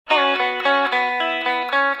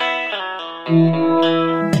Welcome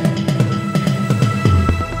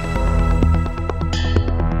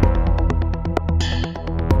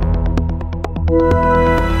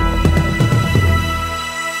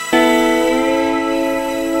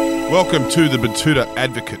to the Batuta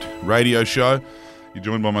Advocate radio show. You're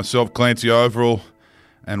joined by myself, Clancy Overall,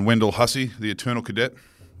 and Wendell Hussey, the Eternal Cadet.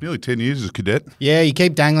 Nearly 10 years as a cadet. Yeah, you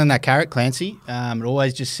keep dangling that carrot, Clancy. It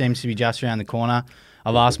always just seems to be just around the corner.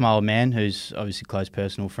 I've asked my old man, who's obviously close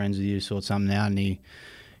personal friends with you, to sort something out, and he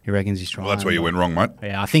reckons he's trying. Well, that's where you went wrong, mate.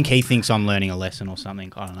 Yeah, I think he thinks I'm learning a lesson or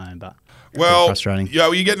something. I don't know, but frustrating. Yeah,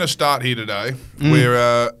 well, you're getting a start here today.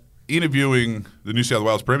 We're interviewing the New South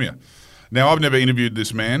Wales Premier. Now, I've never interviewed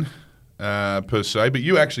this man per se, but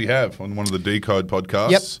you actually have on one of the Decode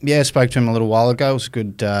podcasts. Yep. Yeah, spoke to him a little while ago. It was a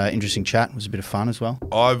good, interesting chat. It was a bit of fun as well.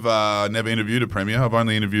 I've never interviewed a Premier. I've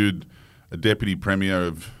only interviewed a Deputy Premier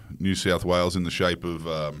of New South Wales in the shape of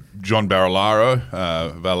John Barilaro,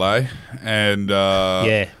 valet. And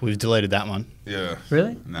yeah, we've deleted that one. Yeah.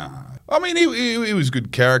 Really? Nah. I mean, he was a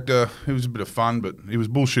good character. It was a bit of fun, but he was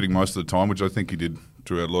bullshitting most of the time, which I think he did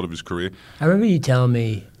throughout a lot of his career. I remember you telling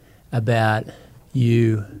me about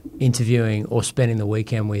you interviewing or spending the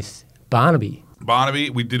weekend with Barnaby.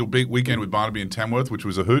 We did a big weekend with Barnaby in Tamworth, which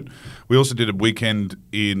was a hoot. We also did a weekend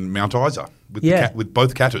in Mount Isa with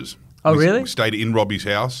both Catters. Oh, really? We stayed in Robbie's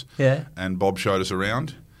house, yeah, and Bob showed us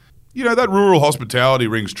around. You know, that rural hospitality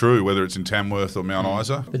rings true, whether it's in Tamworth or Mount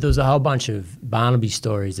Isa. But there was a whole bunch of Barnaby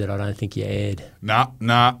stories that I don't think you aired. No.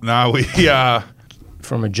 We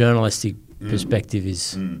from a journalistic perspective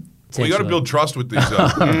is... Well, you got to build trust with these. You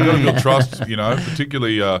got to build trust, you know,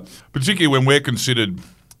 particularly when we're considered,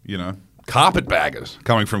 you know, carpetbaggers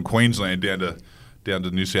coming from Queensland down to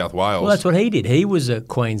New South Wales. Well, that's what he did. He was a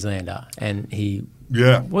Queenslander, and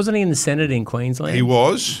wasn't he in the Senate in Queensland? He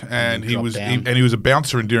was, and he was a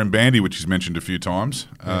bouncer in Dirranbandi, which he's mentioned a few times.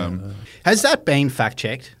 Has that been fact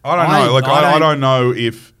checked? I don't know. I don't know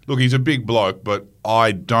if. Look, he's a big bloke, but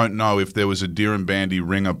I don't know if there was a Dirranbandi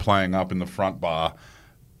ringer playing up in the front bar.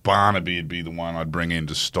 Barnaby would be the one I'd bring in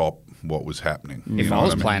to stop what was happening. If I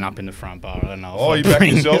was playing up in the front bar, I don't know. Oh, you back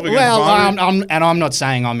yourself against Barnaby? I'm not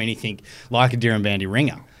saying I'm anything like a Dirranbandi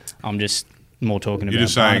ringer. I'm just more talking about. You're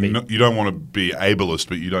just Barnaby. saying you don't want to be ableist,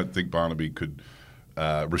 but you don't think Barnaby could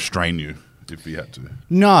restrain you if he had to.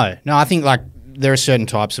 No. I think like there are certain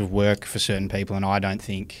types of work for certain people, and I don't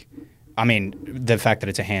think. I mean, the fact that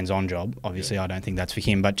it's a hands-on job, obviously, I don't think that's for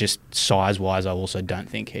him. But just size-wise, I also don't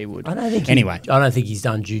think he would. I don't think I don't think he's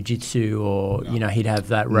done jiu-jitsu or he'd have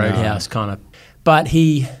that roadhouse kind of. But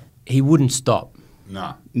he wouldn't stop.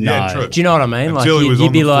 No. Yeah, true. Do you know what I mean? Until he was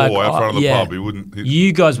on the like, floor out front of the pub, he wouldn't.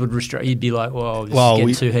 You guys would restrain. You'd be like, well,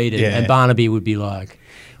 getting too heated, and Barnaby would be like.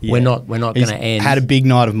 Yeah. We're not going to end. Had a big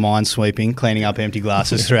night of minesweeping, cleaning up empty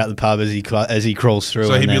glasses throughout the pub as he crawls through.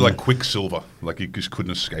 So he'd be like Quicksilver, like you just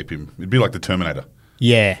couldn't escape him. It'd be like the Terminator.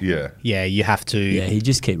 Yeah. You have to. Yeah, he'd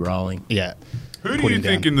just keep rolling. Yeah. Who do you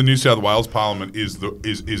think in the New South Wales Parliament is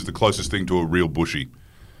the closest thing to a real bushy?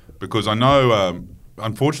 Because I know,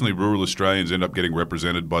 unfortunately, rural Australians end up getting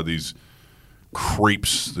represented by these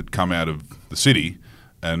creeps that come out of the city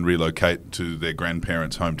and relocate to their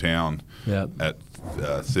grandparents' hometown at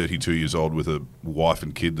 32 years old with a wife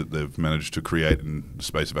and kid that they've managed to create in the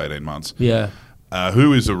space of 18 months. Yeah.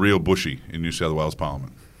 Who is a real bushy in New South Wales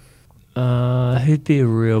Parliament? Who'd be a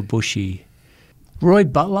real bushy? Roy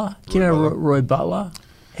Butler. Do you know Roy Butler?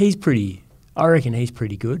 I reckon he's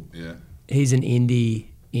pretty good. Yeah. He's an indie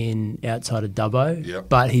outside of Dubbo,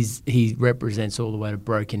 but he represents all the way to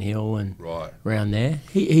Broken Hill and around there.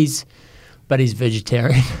 But he's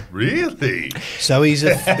vegetarian. Really? So he's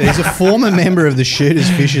a former member of the Shooters,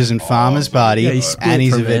 Fishers and Farmers Party, and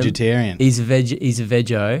he's a vegetarian. He's a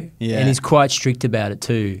veggie, and he's quite strict about it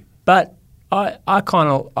too. But I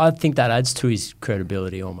think that adds to his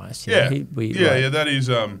credibility almost. That is. He's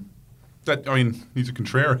a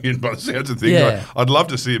contrarian by the sounds of things. Yeah. I'd love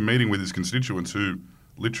to see a meeting with his constituents who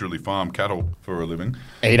literally farm cattle for a living.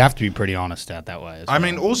 He'd have to be pretty honest out that way. I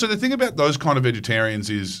mean, also the thing about those kind of vegetarians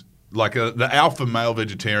is. Like the alpha male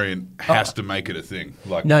vegetarian has to make it a thing.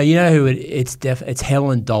 Like no, you know who it's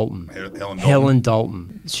Helen Dalton. Helen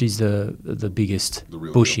Dalton. She's the biggest the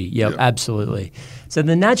real bushy. Yep, absolutely. So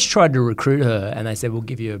the Nats tried to recruit her, and they said, "We'll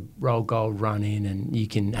give you a roll gold run in, and you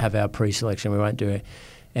can have our pre-selection. We won't do it."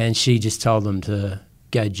 And she just told them to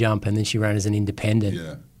go jump, and then she ran as an independent,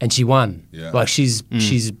 and she won. Yeah. Like she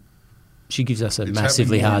gives us a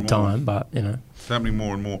massively hard time, but it's happening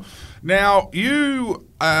more and more. Now, you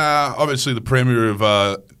are obviously the Premier of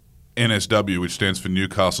NSW, which stands for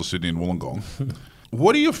Newcastle, Sydney and Wollongong.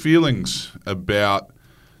 What are your feelings about,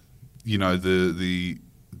 the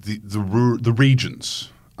regions?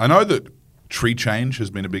 I know that tree change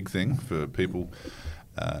has been a big thing for people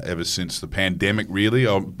ever since the pandemic, really.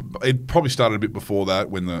 It probably started a bit before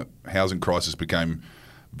that when the housing crisis became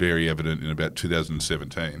very evident in about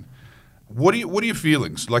 2017. What are your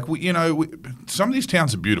feelings? Like, some of these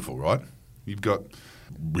towns are beautiful, right? You've got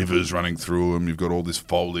rivers running through them, you've got all this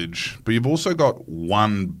foliage, but you've also got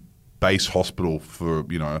one base hospital for,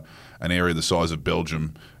 an area the size of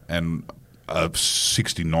Belgium and a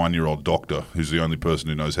 69-year-old doctor who's the only person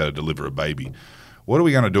who knows how to deliver a baby. What are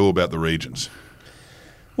we going to do about the regions?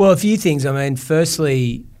 Well, a few things. I mean,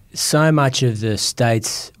 firstly, so much of the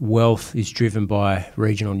state's wealth is driven by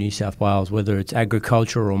regional New South Wales, whether it's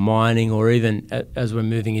agriculture or mining or even as we're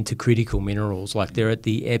moving into critical minerals. Like, they're at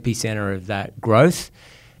the epicentre of that growth.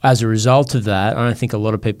 As a result of that, I don't think a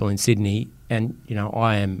lot of people in Sydney, and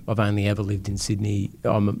I've only ever lived in Sydney.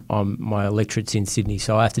 My electorate's in Sydney,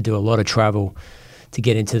 so I have to do a lot of travel to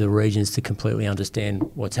get into the regions to completely understand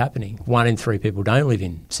what's happening. 1 in 3 people don't live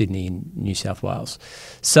in Sydney in New South Wales.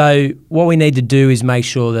 So what we need to do is make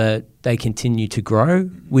sure that they continue to grow,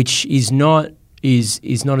 which is not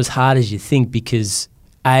as hard as you think, because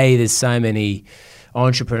there's so many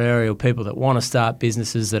entrepreneurial people that want to start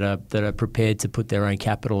businesses that are prepared to put their own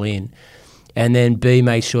capital in. And then B,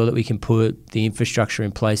 make sure that we can put the infrastructure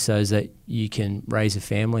in place so that you can raise a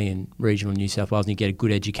family in regional New South Wales and you get a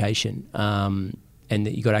good education, and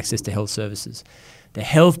that you've got access to health services. The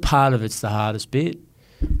health part of it's the hardest bit,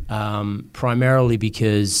 primarily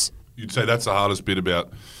because... You'd say that's the hardest bit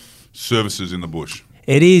about services in the bush.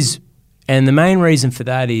 It is, and the main reason for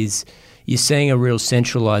that is you're seeing a real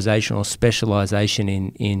centralisation or specialisation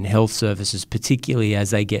in health services, particularly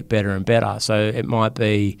as they get better and better. So it might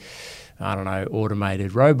be,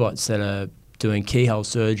 automated robots that are doing keyhole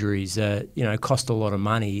surgeries that, cost a lot of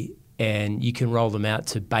money, and you can roll them out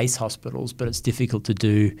to base hospitals, but it's difficult to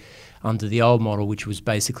do under the old model, which was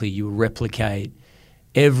basically you replicate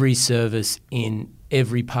every service in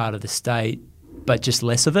every part of the state, but just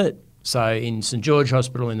less of it. So in St George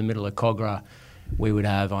Hospital in the middle of Cogra, we would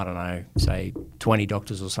have, say 20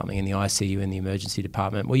 doctors or something in the ICU in the emergency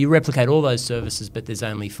department. Well, you replicate all those services, but there's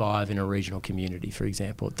only 5 in a regional community, for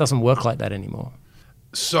example. It doesn't work like that anymore.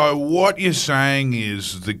 So what you're saying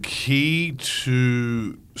is the key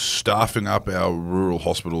to staffing up our rural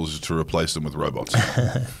hospitals is to replace them with robots.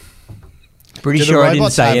 Pretty sure I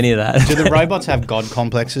didn't say any of that. Do the robots have God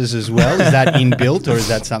complexes as well? Is that inbuilt, or is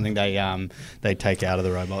that something they take out of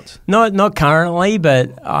the robots? Not currently,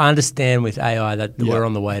 but I understand with AI that we're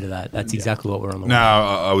on the way to that. That's exactly what we're on the way to. No,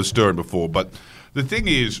 I was stirring before, but the thing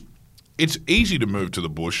is, it's easy to move to the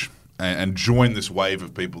bush and join this wave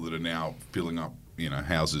of people that are now filling up,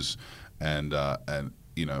 houses and or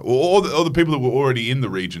the people that were already in the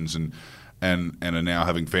regions and are now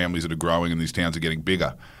having families that are growing and these towns are getting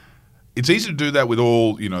bigger. It's easy to do that with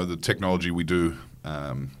all, the technology we do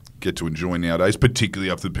get to enjoy nowadays,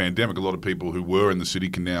 particularly after the pandemic. A lot of people who were in the city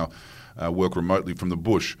can now work remotely from the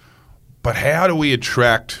bush. But how do we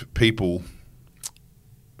attract people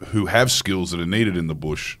who have skills that are needed in the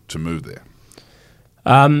bush to move there?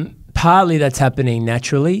 Partly that's happening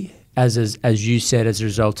naturally, as you said, as a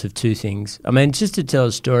result of 2 things. I mean, just to tell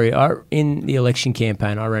a story, in the election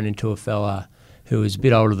campaign, I ran into a fella who was a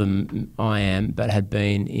bit older than I am, but had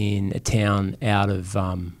been in a town out of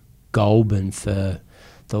Goulburn for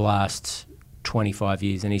the last 25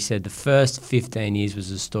 years. And he said the first 15 years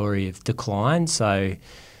was a story of decline. So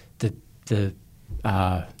the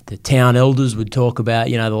town elders would talk about,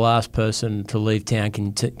 the last person to leave town,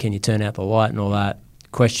 can you turn out the light and all that.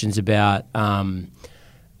 Questions about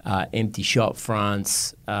empty shop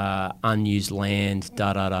fronts, unused land,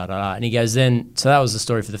 da-da-da-da-da. And he goes, so that was the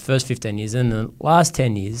story for the first 15 years. And the last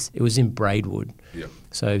 10 years, it was in Braidwood. Yeah.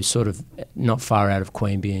 So sort of not far out of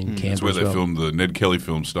Queanbeyan and Canberra. That's where they filmed the Ned Kelly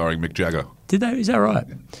film starring Mick Jagger. Did they? Is that right?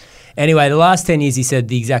 Yeah. Anyway, the last 10 years, he said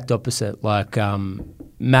the exact opposite, like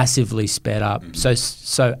massively sped up. Mm-hmm.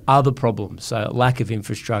 So other problems, so lack of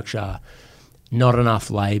infrastructure, not enough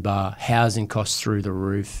labour, housing costs through the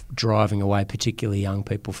roof, driving away particularly young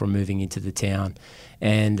people from moving into the town.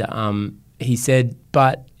 And he said,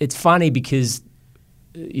 but it's funny because,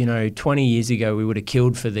 20 years ago we would have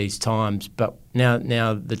killed for these times, but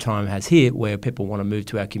now the time has hit where people want to move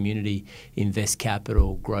to our community, invest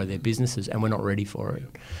capital, grow their businesses, and we're not ready for it.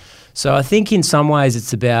 So I think in some ways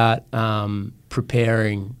it's about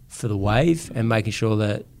preparing for the wave and making sure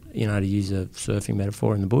that, to use a surfing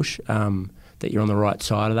metaphor in the bush, that you're on the right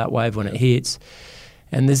side of that wave when it hits.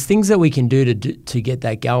 And there's things that we can do to get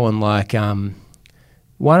that going. Like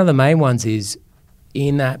one of the main ones is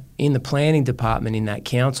in the planning department in that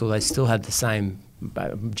council, they still had the same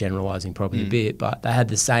generalising probably a bit, but they had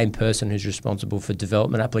the same person who's responsible for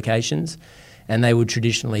development applications, and they would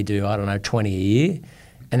traditionally do, 20 a year.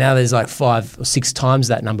 And now there's like 5 or 6 times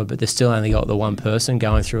that number, but they've still only got the one person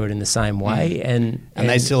going through it in the same way. And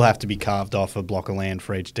they still have to be carved off a block of land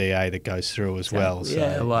for each DA that goes through as well. So.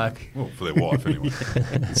 Yeah, Well, for their wife anyway.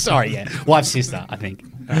 Sorry, yeah. Wife's sister, I think.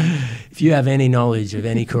 If you have any knowledge of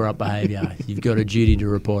any corrupt behaviour, you've got a duty to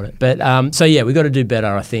report it. But we've got to do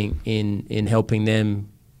better, I think, in helping them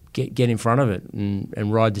get in front of it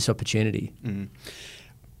and ride this opportunity. Mm.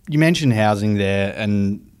 You mentioned housing there,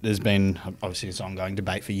 and there's been obviously this ongoing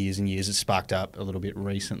debate for years and years. It's sparked up a little bit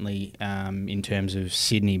recently in terms of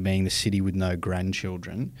Sydney being the city with no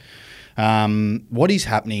grandchildren. What is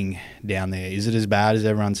happening down there? Is it as bad as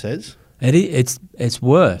everyone says? It's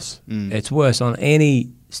worse. It's worse. On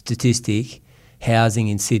any statistic, housing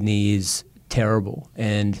in Sydney is terrible,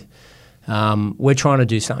 and we're trying to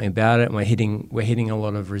do something about it, and we're hitting a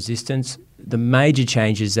lot of resistance. The major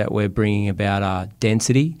changes that we're bringing about are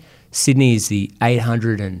density. Sydney is the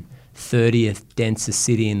 830th densest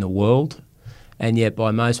city in the world, and yet by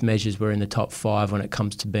most measures we're in the top 5 when it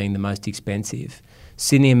comes to being the most expensive.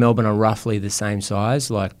 Sydney and Melbourne are roughly the same size,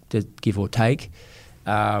 like give or take,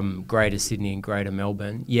 Greater Sydney and Greater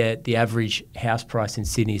Melbourne, yet the average house price in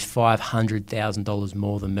Sydney is $500,000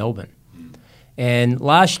 more than Melbourne. And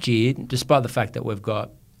last year, despite the fact that we've got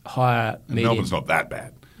higher median... Melbourne's not that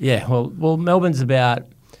bad. Yeah, well, Melbourne's about...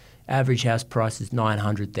 Average house price is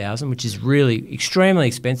 $900,000, which is really extremely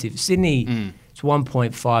expensive. Sydney, it's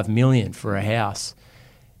 $1.5 million for a house.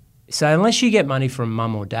 So unless you get money from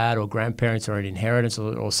mum or dad or grandparents or an inheritance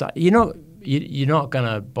or something, you're not going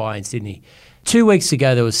to buy in Sydney. 2 weeks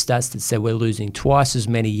ago, there was stats that said we're losing twice as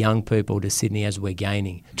many young people to Sydney as we're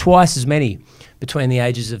gaining. Twice as many between the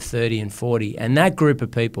ages of 30 and 40. And that group of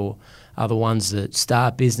people are the ones that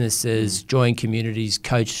start businesses, join communities,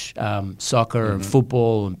 coach soccer and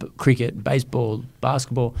football and cricket, baseball,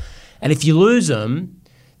 basketball. And if you lose them,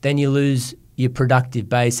 then you lose your productive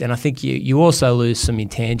base. And I think you also lose some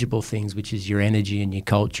intangible things, which is your energy and your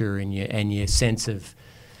culture and your sense of,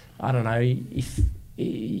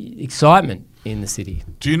 excitement in the city.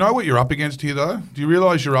 Do you know what you're up against here, though? Do you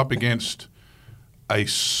realise you're up against a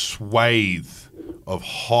swathe of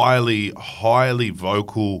highly, highly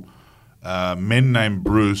vocal men named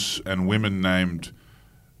Bruce and women named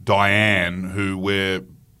Diane who wear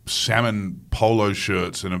salmon polo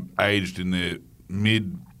shirts and are aged in their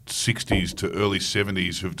mid-60s to early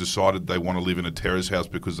 70s who've decided they want to live in a terrace house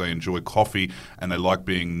because they enjoy coffee and they like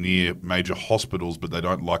being near major hospitals, but they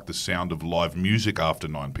don't like the sound of live music after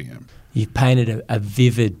 9 p.m. You've painted a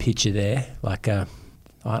vivid picture there.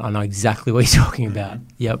 I know exactly what you're talking about.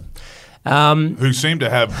 Yep. Who seem to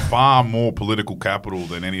have far more political capital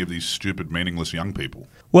than any of these stupid, meaningless young people.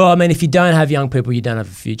 Well, I mean, if you don't have young people, you don't have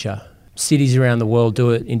a future. Cities around the world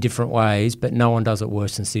do it in different ways, but no one does it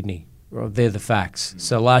worse than Sydney. They're the facts.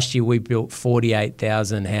 So last year we built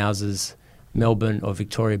 48,000 houses. Melbourne or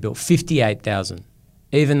Victoria built 58,000,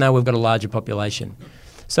 even though we've got a larger population.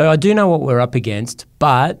 So I do know what we're up against,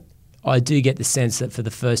 but I do get the sense that for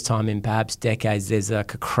the first time in perhaps decades, there's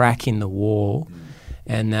like a crack in the wall,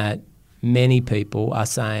 and that many people are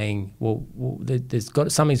saying, well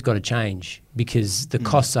something's got to change because the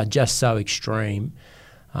costs are just so extreme.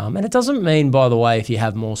 And it doesn't mean, by the way, if you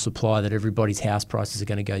have more supply that everybody's house prices are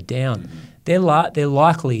going to go down. They're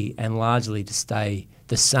likely and largely to stay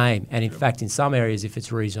the same. And in fact, in some areas, if it's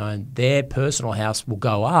rezoned, their personal house will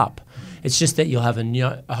go up. It's just that you'll have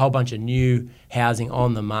a whole bunch of new housing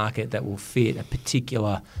on the market that will fit a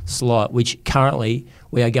particular slot, which currently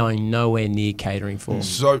we are going nowhere near catering for.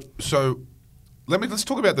 So let's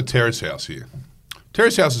talk about the terrace house here.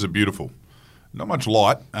 Terrace houses are beautiful. Not much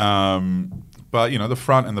light, but the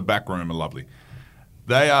front and the back room are lovely.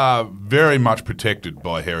 They are very much protected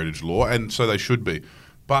by heritage law, and so they should be.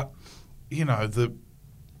 But the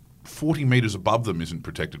 40 metres above them isn't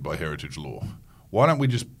protected by heritage law. Why don't we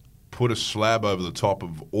just put a slab over the top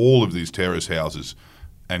of all of these terrace houses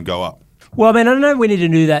and go up? Well, I mean, I don't know if we need to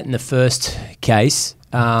do that in the first case,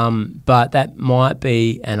 but that might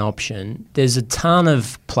be an option. There's a ton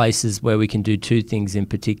of places where we can do two things in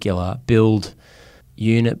particular: build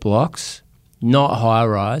unit blocks, not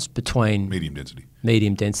high-rise, between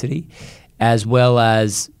medium density, as well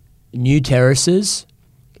as new terraces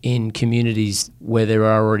in communities where there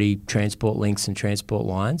are already transport links and transport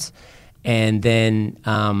lines, and then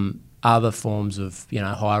other forms of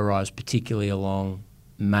high-rise, particularly along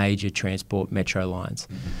major transport metro lines.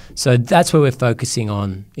 So that's where we're focusing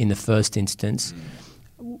on in the first instance.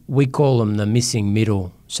 We call them the missing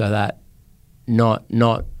middle, so that not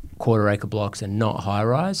quarter acre blocks and not high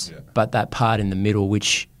rise, but that part in the middle,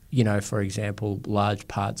 which, you know, for example, large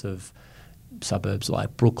parts of suburbs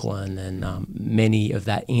like Brooklyn and many of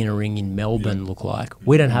that inner ring in Melbourne look like.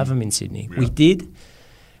 We don't have them in Sydney. Yeah.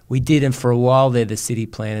 We did, and for a while there, the city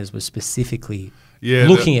planners were specifically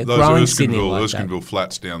looking at growing Sydney like that. Erskineville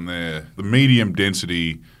flats down there, the medium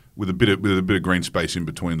density with a bit of green space in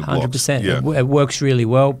between the blocks. 100%. Yeah. It works really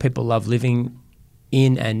well. People love living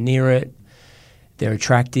in and near it. They're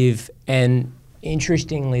attractive, and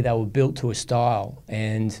interestingly, they were built to a style.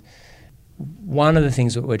 And one of the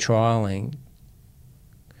things that we're trialling,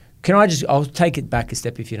 I'll take it back a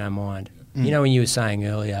step if you don't mind. You know, when you were saying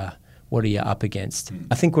earlier, what are you up against?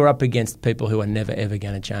 I think we're up against people who are never, ever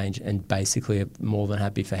going to change and basically are more than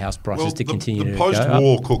happy for house prices to continue to go up. The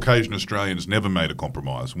post-war Caucasian Australians never made a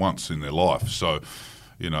compromise once in their life. So,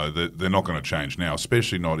 you know, they're not going to change now,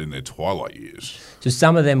 especially not in their twilight years. So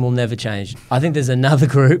some of them will never change. I think there's another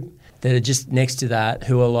group that are just next to that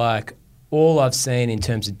who are like, all I've seen in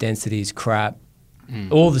terms of density is crap.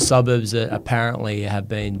 All the suburbs that apparently have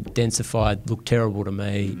been densified look terrible to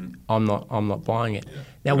me. I'm not buying it. Yeah.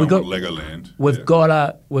 Now we've got Legoland. We've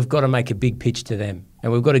got to make a big pitch to them,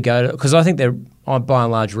 and we've got to go to, because I think they're by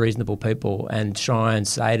and large reasonable people, and try and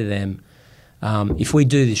say to them, if we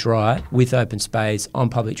do this right with open space on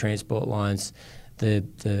public transport lines,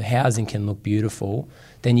 the housing can look beautiful.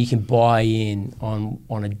 Then you can buy in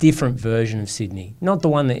on a different version of Sydney, not the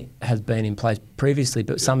one that has been in place previously,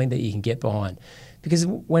 but something that you can get behind. Because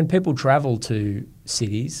when people travel to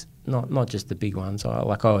cities, not just the big ones,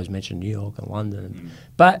 like I always mention New York and London,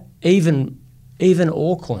 but even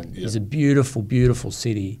Auckland is a beautiful, beautiful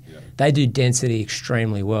city. Yeah. They do density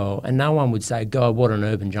extremely well, and no one would say, God, what an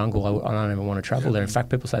urban jungle, I don't even want to travel there. In fact,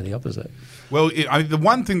 people say the opposite. Well, the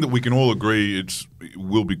one thing that we can all agree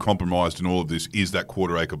will be compromised in all of this is that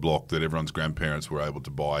quarter acre block that everyone's grandparents were able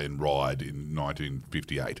to buy and ride in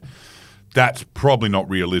 1958. That's probably not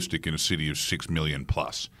realistic in a city of 6 million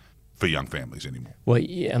plus for young families anymore. Well,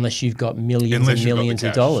 yeah, unless you've got millions and millions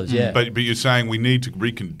of dollars. Yeah. But you're saying we need to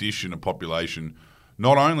recondition a population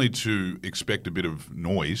not only to expect a bit of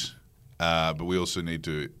noise, but we also need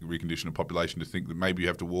to recondition a population to think that maybe you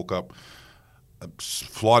have to walk up a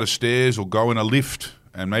flight of stairs or go in a lift,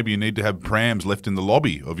 and maybe you need to have prams left in the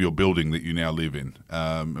lobby of your building that you now live in.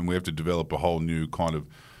 And we have to develop a whole new kind of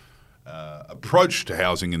approach to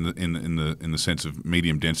housing in the sense of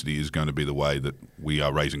medium density is going to be the way that we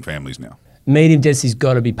are raising families now. Medium density's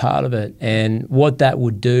got to be part of it, and what that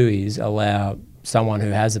would do is allow someone who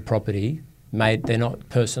has a property, they're not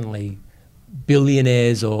personally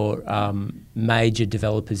billionaires or major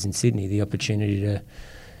developers in Sydney, the opportunity to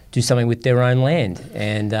do something with their own land.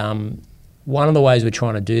 And one of the ways we're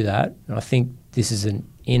trying to do that, and I think this is an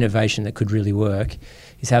innovation that could really work,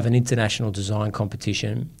 is have an international design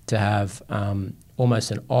competition to have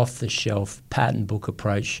almost an off-the-shelf pattern book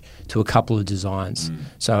approach to a couple of designs.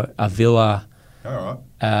 So a villa,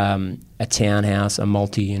 a townhouse, a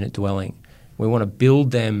multi-unit dwelling. We want to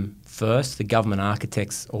build them first. The government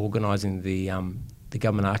architects organising the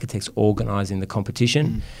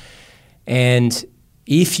competition, and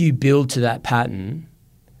if you build to that pattern,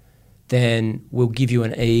 then we'll give you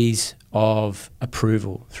an ease of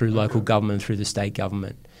approval through local government, through the state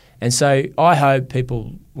government. And so I hope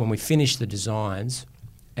people, when we finish the designs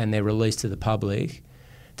and they're released to the public,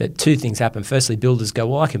 that two things happen. Firstly, builders go,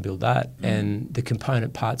 well, I can build that, and the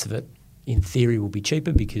component parts of it, in theory, will be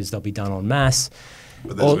cheaper because they'll be done en masse.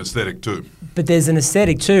 But there's an aesthetic too. But there's an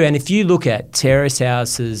aesthetic too. And if you look at terrace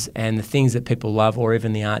houses and the things that people love, or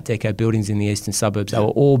even the Art Deco buildings in the eastern suburbs, they were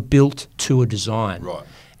all built to a design. Right.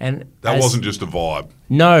 And that wasn't just a vibe.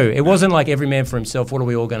 No, it wasn't like every man for himself, what are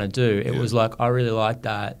we all going to do? It was like, I really like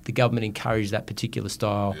that. The government encouraged that particular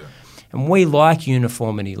style. Yeah. And we like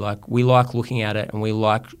uniformity. Like, we like looking at it, and we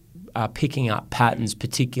like picking up patterns,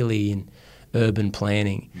 particularly in urban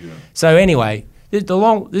planning. Yeah. So anyway, this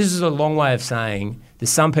is a long way of saying there's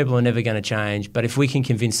some people who are never going to change, but if we can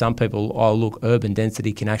convince some people, oh, look, urban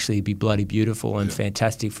density can actually be bloody beautiful and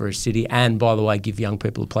fantastic for a city, and, by the way, give young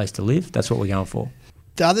people a place to live, that's what we're going for.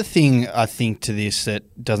 The other thing I think to this that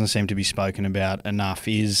doesn't seem to be spoken about enough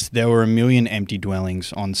is there were 1 million empty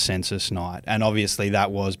dwellings on census night, and obviously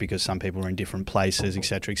that was because some people were in different places,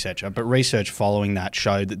 etc., etc. But research following that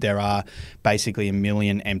showed that there are basically 1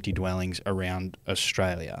 million empty dwellings around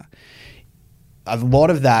Australia. A lot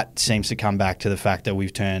of that seems to come back to the fact that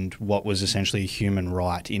we've turned what was essentially a human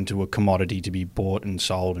right into a commodity to be bought and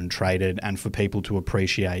sold and traded, and for people to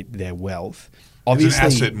appreciate their wealth. Obviously,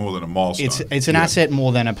 it's an asset more than a milestone. It's an asset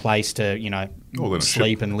more than a place to,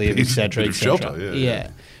 sleep and live, etc., etc.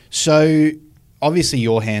 Shelter, So obviously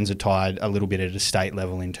your hands are tied a little bit at a state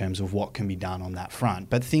level in terms of what can be done on that front.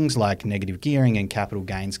 But things like negative gearing and capital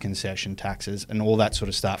gains concession taxes and all that sort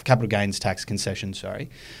of stuff, capital gains tax concession,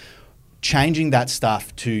 changing that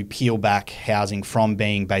stuff to peel back housing from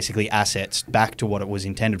being basically assets back to what it was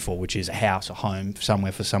intended for, which is a house, a home,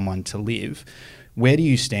 somewhere for someone to live. Where do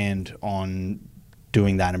you stand on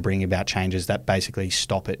doing that and bringing about changes that basically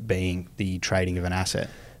stop it being the trading of an asset?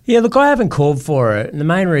 Yeah, look, I haven't called for it. And the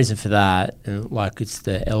main reason for that, and like it's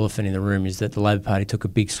the elephant in the room, is that the Labor Party took a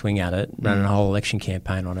big swing at it, ran a whole election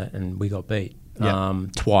campaign on it, and we got beat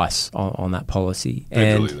twice on that policy.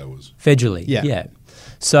 Federally, that was. Federally, yeah.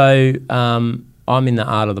 So I'm in the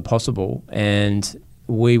art of the possible, and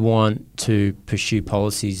we want to pursue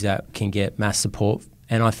policies that can get mass support.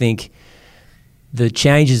 And I think the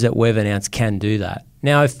changes that we've announced can do that.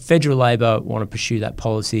 Now, if federal Labor want to pursue that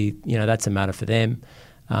policy, that's a matter for them.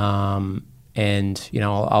 And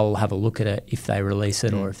I'll have a look at it if they release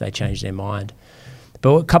it or if they change their mind.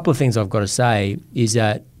 But a couple of things I've got to say is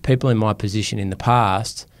that people in my position in the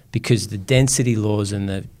past, because the density laws and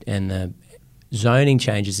the zoning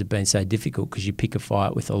changes have been so difficult because you pick a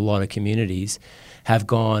fight with a lot of communities, have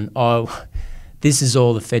gone, this is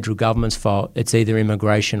all the federal government's fault. It's either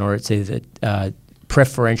immigration or it's either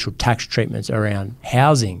preferential tax treatments around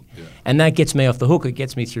housing. Yeah. And that gets me off the hook. It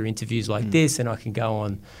gets me through interviews like this, and I can go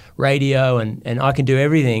on radio and I can do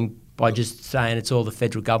everything by just saying it's all the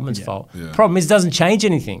federal government's fault. Yeah. Problem is it doesn't change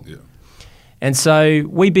anything. Yeah. And so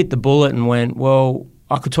we bit the bullet and went, well,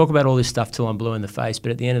 I could talk about all this stuff till I'm blue in the face,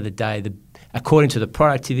 but at the end of the day, according to the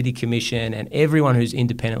Productivity Commission and everyone who's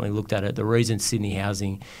independently looked at it, the reason Sydney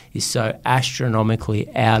housing is so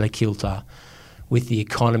astronomically out of kilter with the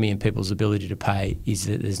economy and people's ability to pay is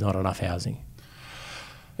that there's not enough housing.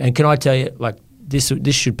 And can I tell you, like this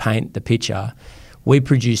should paint the picture. We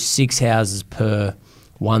produce 6 houses per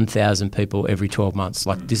 1,000 people every 12 months.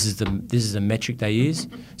 Like this is the metric they use.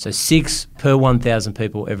 So 6 per 1,000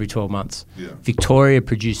 people every 12 months. Yeah. Victoria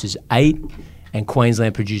produces 8 and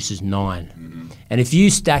Queensland produces 9. Mm-hmm. And if you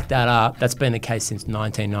stack that up, that's been the case since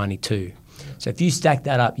 1992. So if you stack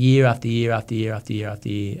that up year after year after year after year after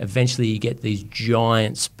year, eventually you get these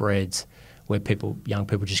giant spreads where young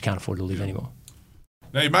people just can't afford to live anymore.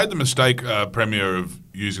 Now, you made the mistake, Premier, of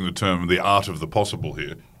using the term the art of the possible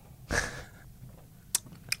here.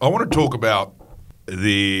 I want to talk about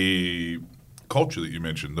the culture that you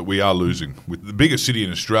mentioned that we are losing, with the biggest city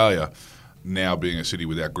in Australia now being a city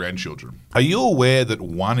without grandchildren. Are you aware that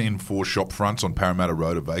 1 in 4 shop fronts on Parramatta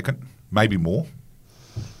Road are vacant? Maybe more?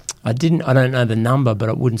 I don't know the number, but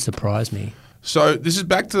it wouldn't surprise me. So this is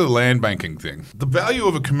back to the land banking thing. The value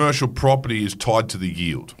of a commercial property is tied to the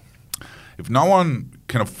yield. If no one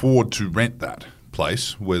can afford to rent that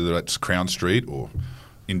place, whether that's Crown Street or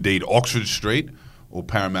indeed Oxford Street or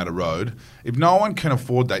Parramatta Road, if no one can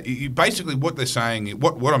afford that, basically what they're saying,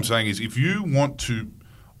 what I'm saying is if you want to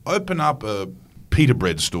open up a pita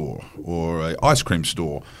bread store or an ice cream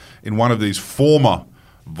store in one of these former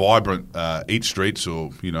vibrant eat streets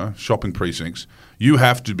or shopping precincts, you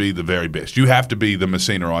have to be the very best. You have to be the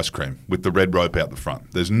Messina ice cream with the red rope out the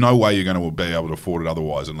front. There's no way you're going to be able to afford it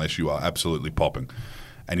otherwise unless you are absolutely popping,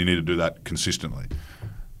 and you need to do that consistently.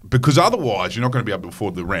 Because otherwise you're not going to be able to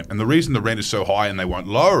afford the rent. And the reason the rent is so high and they won't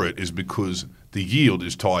lower it is because the yield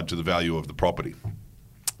is tied to the value of the property.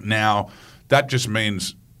 Now, that just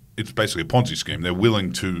means it's basically a Ponzi scheme. They're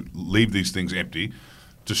willing to leave these things empty,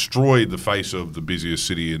 destroy the face of the busiest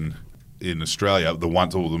city in Australia, the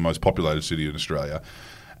most populated city in Australia,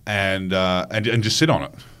 and just sit on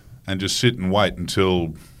it, and just sit and wait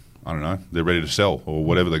until, I don't know, they're ready to sell or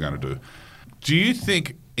whatever they're going to do. Do you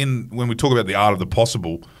think when we talk about the art of the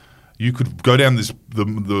possible, you could go down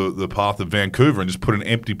the path of Vancouver and just put an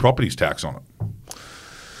empty properties tax on it?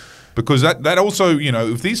 Because that also,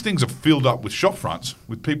 if these things are filled up with shop fronts,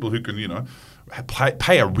 with people who can,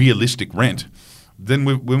 pay a realistic rent, then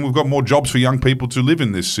we've got more jobs for young people to live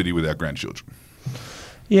in this city without grandchildren.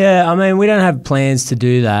 Yeah, I mean, we don't have plans to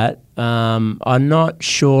do that. I'm not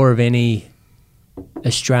sure of any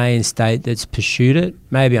Australian state that's pursued it.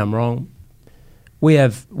 Maybe I'm wrong. We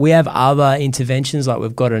have other interventions, like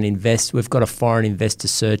we've got a foreign investor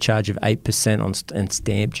surcharge of 8% on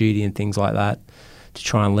stamp duty and things like that to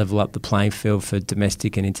try and level up the playing field for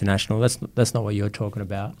domestic and international. That's not what you're talking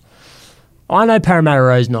about. I know Parramatta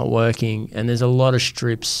Road's not working, and there's a lot of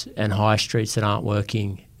strips and high streets that aren't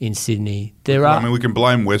working in Sydney. We can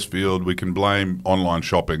blame Westfield, we can blame online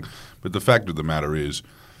shopping, but the fact of the matter is,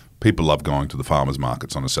 people love going to the farmers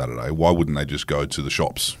markets on a Saturday. Why wouldn't they just go to the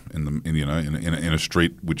shops in a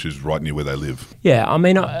street which is right near where they live? Yeah, I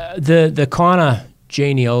mean, the kind of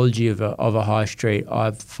genealogy of a high street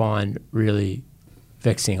I find really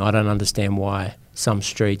vexing. I don't understand why some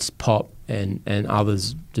streets pop and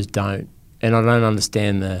others just don't. And I don't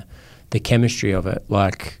understand the chemistry of it.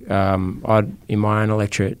 Like in my own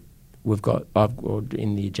electorate, or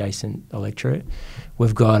in the adjacent electorate,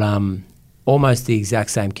 we've got almost the exact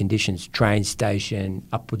same conditions: train station,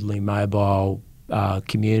 upwardly mobile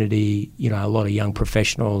community. A lot of young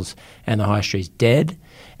professionals, and the high street's dead.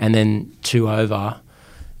 And then 2 over,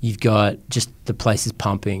 you've got just the place is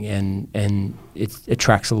pumping, and it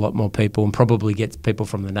attracts a lot more people and probably gets people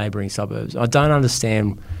from the neighbouring suburbs. I don't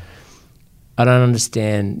understand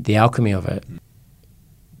the alchemy of it.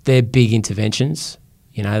 They're big interventions,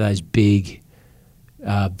 those big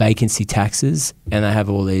vacancy taxes, and they have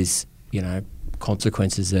all these,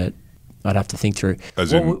 consequences that I'd have to think through.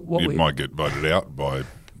 As it might get voted out by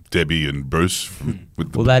Debbie and Bruce.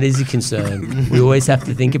 Well, that is a concern. We always have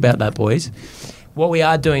to think about that, boys. What we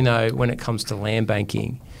are doing, though, when it comes to land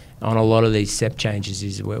banking on a lot of these SEP changes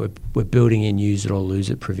is we're building in use it or lose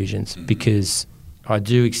it provisions, because I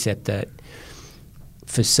do accept that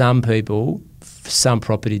for some people, for some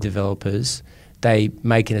property developers, they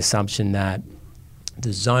make an assumption that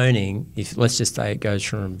the zoning, if let's just say it goes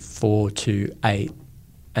from 4 to 8,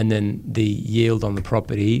 and then the yield on the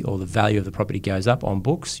property or the value of the property goes up on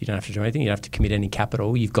books, you don't have to do anything, you don't have to commit any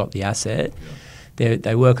capital, you've got the asset. Yeah.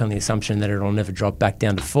 They work on the assumption that it'll never drop back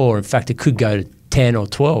down to 4. In fact, it could go to 10 or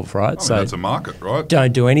 12, right? So that's a market, right?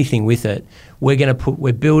 Don't do anything with it.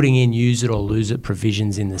 We're building in use it or lose it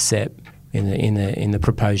provisions in the SEP, in the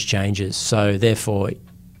proposed changes. So therefore,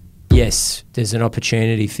 yes, there's an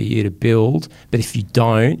opportunity for you to build, but if you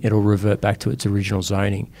don't, it'll revert back to its original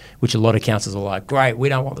zoning, which a lot of councils are like, great, we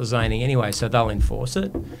don't want the zoning anyway, so they'll enforce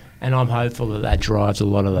it. And I'm hopeful that drives a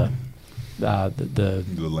lot of the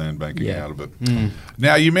land banking out of it.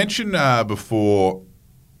 Now, you mentioned before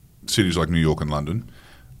cities like New York and London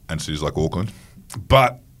and cities like Auckland,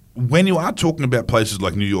 but when you are talking about places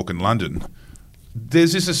like New York and London,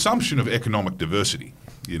 there's this assumption of economic diversity,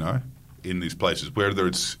 in these places, whether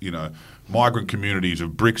it's, migrant communities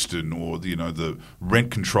of Brixton or, the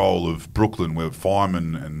rent control of Brooklyn, where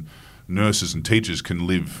firemen and nurses and teachers can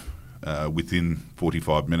live within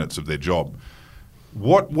 45 minutes of their job.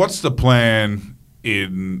 What's the plan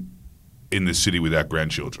in this city without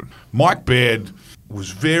grandchildren? Mike Baird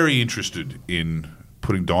was very interested in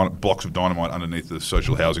putting blocks of dynamite underneath the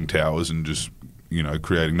social housing towers and just,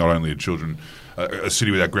 creating not only a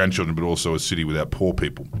city without grandchildren, but also a city without poor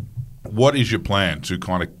people. What is your plan to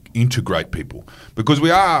kind of integrate people? Because we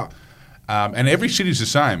are, and every city is the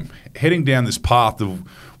same, heading down this path of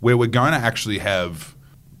where we're going to actually have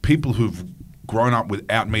people who've grown up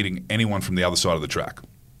without meeting anyone from the other side of the track.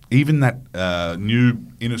 Even that new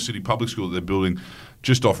inner city public school that they're building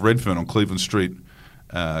just off Redfern on Cleveland Street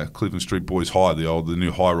Boys High, the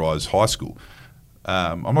new high-rise high school.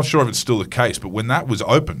 I'm not sure if it's still the case, but when that was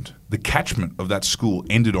opened, the catchment of that school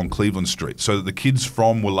ended on Cleveland Street, so that the kids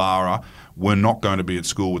from Willara were not going to be at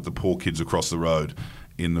school with the poor kids across the road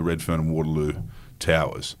in the Redfern and Waterloo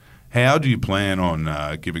towers. How do you plan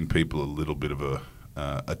on giving people a little bit of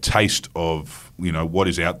a taste of what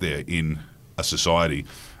is out there in a society?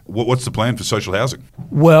 What's the plan for social housing?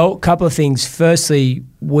 Well, a couple of things. Firstly,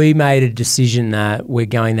 we made a decision that we're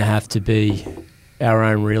going to have to be our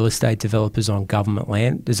own real estate developers on government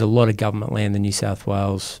land. There's a lot of government land in New South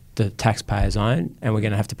Wales the taxpayers own, and we're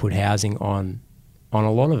going to have to put housing on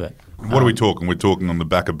a lot of it. What are we talking? We're talking on the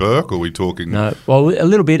back of Burke, or are we talking? No, well, a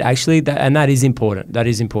little bit actually, and that is important. That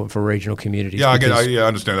is important for regional communities. Yeah, I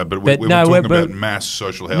understand that, but we're talking about mass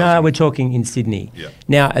social housing. No, we're talking in Sydney. Yeah.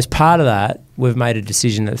 Now, as part of that, we've made a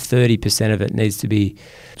decision that 30% of it needs to be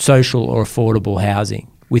social or affordable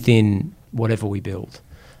housing within whatever we build.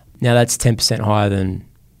 Now, that's 10% higher than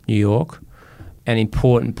New York. An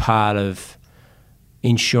important part of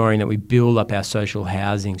ensuring that we build up our social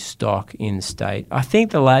housing stock in the state. I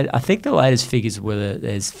think the latest figures were that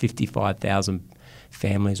there's 55,000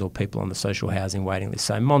 families or people on the social housing waiting list,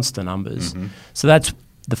 so monster numbers. Mm-hmm. So that's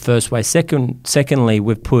the first way. Secondly,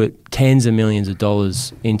 we've put tens of millions of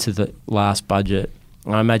dollars into the last budget.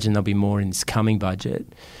 I imagine there'll be more in this coming budget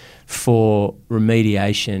for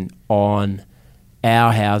remediation on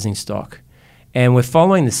our housing stock. And we're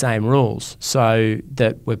following the same rules so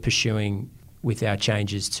that we're pursuing with our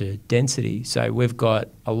changes to density. So we've got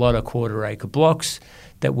a lot of quarter-acre blocks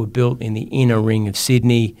that were built in the inner ring of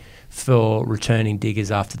Sydney for returning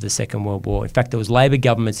diggers after the Second World War. In fact, there was Labor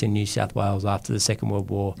governments in New South Wales after the Second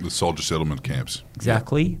World War. The soldier settlement camps.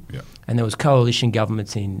 Exactly. Yeah. And there was coalition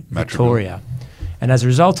governments in Victoria. And as a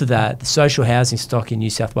result of that, the social housing stock in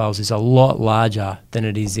New South Wales is a lot larger than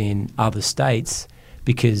it is in other states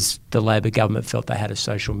because the Labor government felt they had a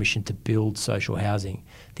social mission to build social housing.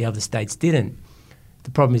 The other states didn't.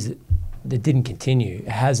 The problem is that it didn't continue. It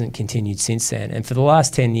hasn't continued since then. And for the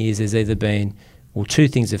last 10 years, there's either been, well, two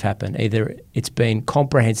things have happened. Either it's been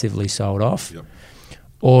comprehensively sold off,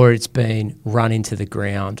 or it's been run into the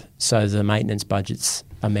ground, so the maintenance budget's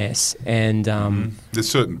a mess. And there's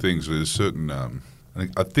certain things. There's certain.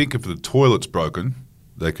 I think if the toilet's broken,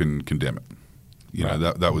 they can condemn it. You know,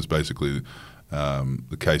 that was basically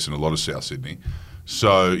the case in a lot of South Sydney.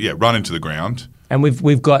 So yeah, run into the ground. And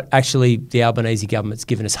we've got, actually, the Albanese government's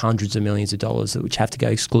given us hundreds of millions of dollars which have to go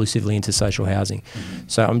exclusively into social housing.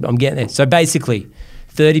 So I'm getting there. So basically,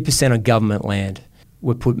 30% of government land.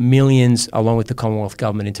 We've put millions, along with the Commonwealth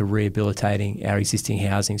government, into rehabilitating our existing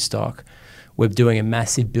housing stock. We're doing a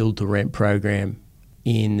massive build-to-rent program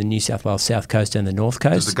in the New South Wales South Coast and the North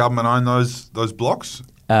Coast. Does the government own those blocks?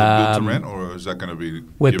 Build-to-rent, or is that going to be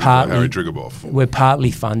given to Harry Triggerboff? We're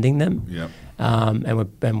partly funding them. Yeah.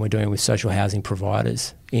 And we're doing it with social housing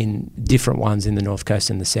providers in different ones in the North Coast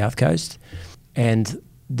and the South Coast. And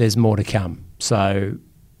there's more to come. So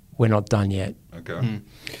we're not done yet. Okay.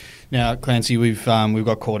 Now, Clancy, we've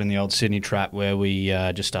got caught in the old Sydney trap where we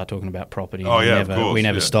just start talking about property. Oh, yeah, of course. We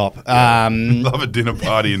never stop. Love a dinner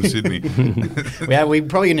party in Sydney. We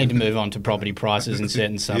probably need to move on to property prices in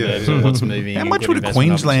certain suburbs and what's moving. How much would a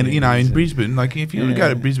Queenslander, in Brisbane, like if you go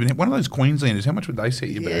to Brisbane, one of those Queenslanders, how much would they set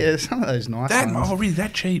you back? Yeah, some of those nice ones. Oh, really,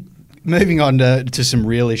 that cheap? Moving on to some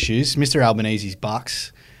real issues. Mr. Albanese's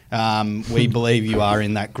Bucks. We believe you are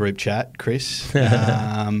in that group chat, Chris.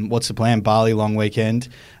 What's the plan? Bali long weekend,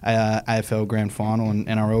 AFL Grand Final and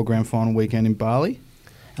NRL Grand Final weekend in Bali.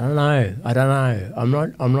 I don't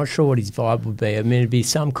know. I'm not sure what his vibe would be. I mean, it'd be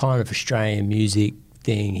some kind of Australian music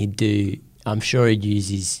thing he'd do. I'm sure he'd use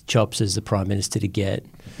his chops as the Prime Minister to get.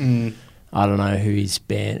 I don't know who his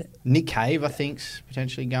band. Nick Cave, I think's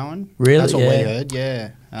potentially going. Really? That's what we heard.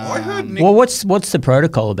 Yeah. I heard Nick. Well, what's the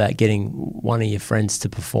protocol about getting one of your friends to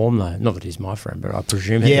perform though? Not that he's my friend, but I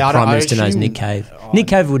presume the Prime Minister knows Nick Cave. Nick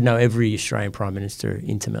Cave would know every Australian Prime Minister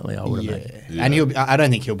intimately, I would imagine. Yeah. And I don't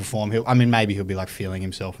think he'll perform. Maybe he'll be like feeling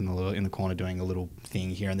himself in the corner doing a little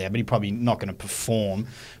thing here and there, but he's probably not going to perform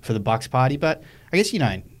for the Bucks party. But I guess you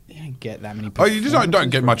don't get that many. Oh, you just don't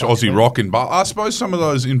get much Aussie rock in Bali. I suppose some of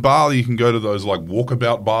those in Bali, you can go to those like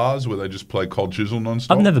walkabout bars where they just play Cold Chisel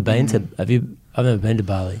non-stop. I've never been to. I've never been to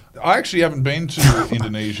Bali. I actually haven't been to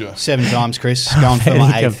Indonesia. 7 times, Chris. Going for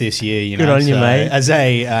my 8th this year. You know, good on you, mate. As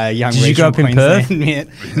a young Did you grow up in Queensland,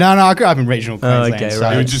 Perth? No, I grew up in regional Queensland. Okay, so,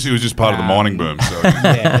 right. It was just part of the mining boom.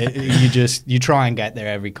 So. You try and get there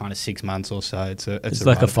every kind of 6 months or so. It's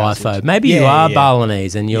like a FIFO. Maybe you are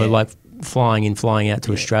Balinese and you're like flying out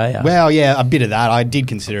to Australia. Well, yeah, a bit of that. I did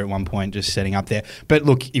consider at one point just setting up there. But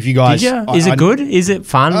look, if you guys... Did you? Is it good? Is it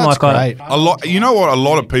fun? Oh, it's great. You know what? A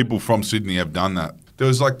lot of people from Sydney have done that. There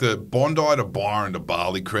was like the Bondi to Byron to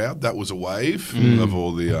Bali crowd. That was a wave of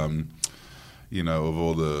all the,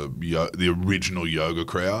 the original yoga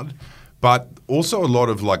crowd. But also a lot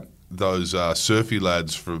of like those surfy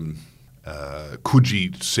lads from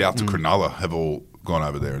Coogee south to Cronulla have all gone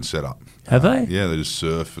over there and set up. Have they? Yeah, they just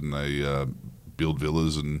surf and they build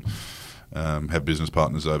villas and have business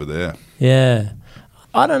partners over there. Yeah.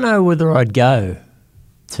 I don't know whether I'd go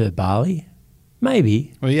to Bali.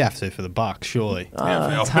 Maybe. Well, you have to for the Bucks, surely.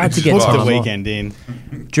 It's hard to get Book time the off. weekend in.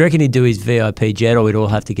 Do you reckon he'd do his VIP jet or we'd all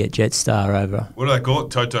have to get Jetstar over? What do they call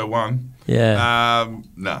it? Toto One? Yeah.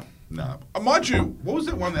 No. Mind you, what was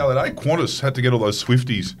that one the other day? Qantas had to get all those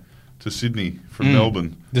Swifties to Sydney from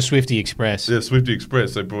Melbourne. The Swifty Express. Yeah, Swifty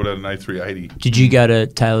Express. They brought out an A380. Did you go to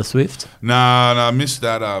Taylor Swift? No, I missed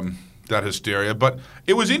that that hysteria. But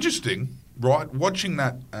it was interesting, right, watching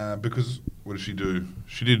that because what did she do?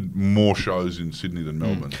 She did more shows in Sydney than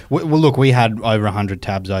Melbourne. Well, look, we had over 100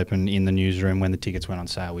 tabs open in the newsroom when the tickets went on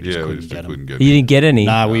sale. We just couldn't get them. You didn't get any?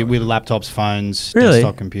 No, we laptops, phones, Really?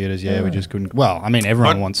 desktop computers. Yeah, we just couldn't. Well, I mean,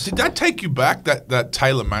 everyone wants. Did that take you back, that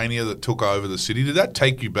Taylor mania that took over the city? Did that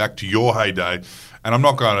take you back to your heyday? And I'm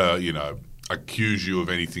not going to, accuse you of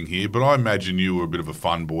anything here, but I imagine you were a bit of a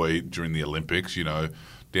fun boy during the Olympics,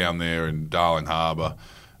 down there in Darling Harbour,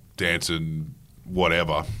 dancing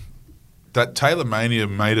whatever. That Taylor mania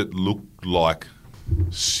made it look like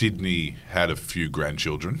Sydney had a few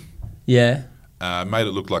grandchildren. Yeah. Made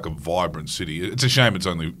it look like a vibrant city. It's a shame it's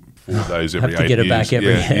only 4 days every 8 years. Have to get it back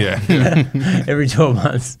every yeah. every 12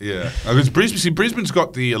 months. Yeah. Because Brisbane's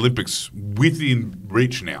got the Olympics within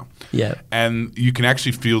reach now. Yeah. And you can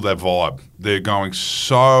actually feel their vibe. They're going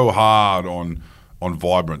so hard on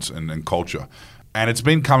vibrance and culture. And it's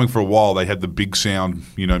been coming for a while. They had the big sound,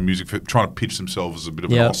 music, trying to pitch themselves as a bit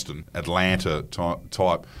of an Austin, Atlanta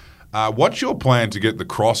type. What's your plan to get the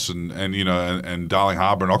Cross and Darling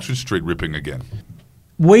Harbour and Oxford Street ripping again?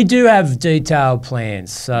 We do have detailed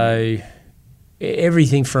plans. So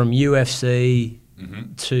everything from UFC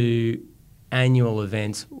to annual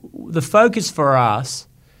events. The focus for us,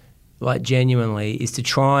 like genuinely, is to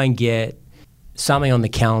try and get something on the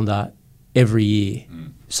calendar every year.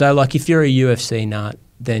 So like if you're a UFC nut,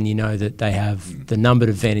 then you know that they have the numbered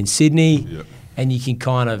event in Sydney and you can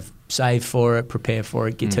kind of save for it, prepare for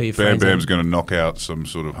it, tell your friends. Bam Bam's going to knock out some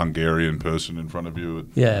sort of Hungarian person in front of you.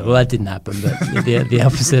 Well, that didn't happen, but the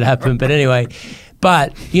opposite happened. But anyway,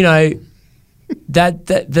 you know, that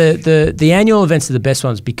the annual events are the best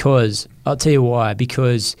ones because I'll tell you why.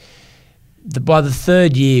 Because by the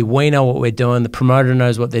third year, we know what we're doing. The promoter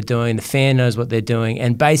knows what they're doing. The fan knows what they're doing,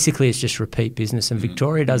 and basically, it's just repeat business. And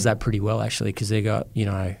Victoria does that pretty well, actually, because they got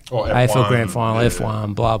AFL Grand Final,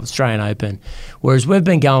 F1, blah, Australian Open. Whereas we've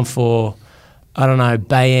been going for, I don't know,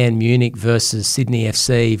 Bayern Munich versus Sydney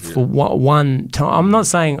FC for one time.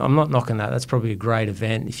 I'm not knocking that. That's probably a great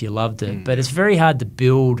event if you loved it, but it's very hard to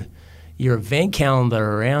build your event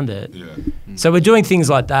calendar around it. So we're doing things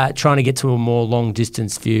like that, trying to get to a more long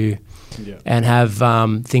distance view. And have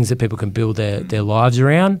things that people can build their lives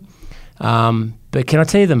around. But can I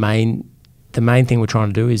tell you the main thing we're trying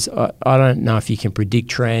to do is I don't know if you can predict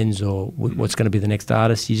trends or what's going to be the next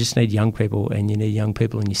artist. You just need young people, and you need young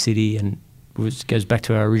people in your city. And it goes back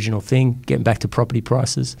to our original thing, getting back to property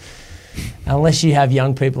prices. Unless you have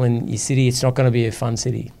young people in your city, it's not going to be a fun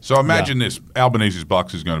city. So imagine this: Albanese's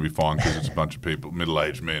Bucks is going to be fine because it's a bunch of people,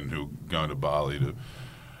 middle-aged men who are going to Bali to,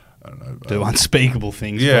 I don't know, do unspeakable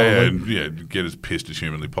things. Get as pissed as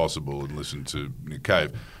humanly possible and listen to Nick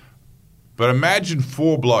Cave. But imagine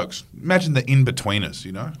four blokes. Imagine the in-betweeners,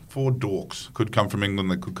 you know. Four dorks. Could come from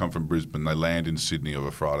England, they could come from Brisbane. They land in Sydney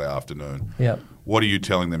over Friday afternoon. What are you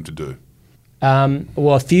telling them to do?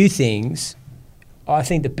 Well, a few things. I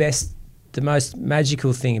think the most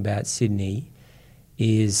magical thing about Sydney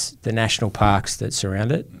is the national parks that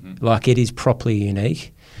surround it. Like, it is properly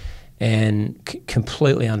unique and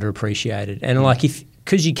completely underappreciated. And like,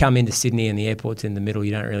 because you come into Sydney and the airport's in the middle, you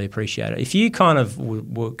don't really appreciate it. If you kind of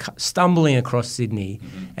were stumbling across Sydney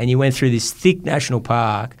and you went through this thick national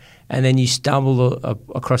park and then you stumbled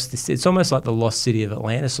across this, it's almost like the lost city of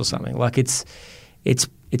Atlantis or something. Like, it's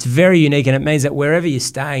very unique, and it means that wherever you're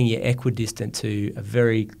staying, you're equidistant to a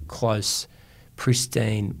very close,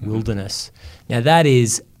 pristine wilderness. Now, that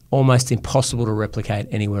is almost impossible to replicate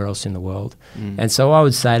anywhere else in the world. And so I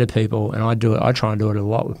would say to people, and I try and do it a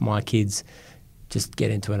lot with my kids, just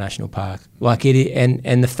get into a national park. Like,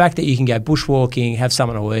 and the fact that you can go bushwalking, have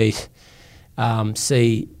something to eat,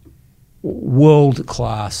 see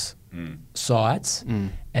world-class sites,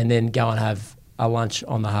 and then go and have a lunch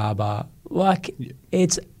on the harbour. Like,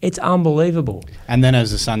 it's unbelievable. And then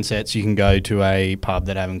as the sun sets, you can go to a pub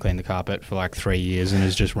that haven't cleaned the carpet for like 3 years and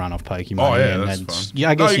has just run off Pokemon. Oh, yeah, that's fun. Yeah,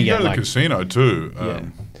 I guess you can get go to like the casino too.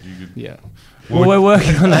 Well, we're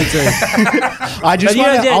working on that too. I just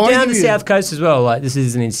down the south coast as well. Like, this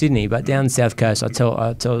isn't in Sydney, but down the south coast, I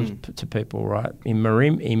tell to people, right, in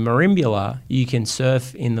Marimbula, you can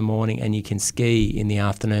surf in the morning and you can ski in the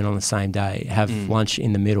afternoon on the same day. Have lunch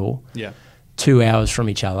in the middle. 2 hours from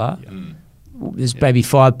each other. There's maybe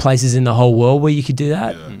 5 places in the whole world where you could do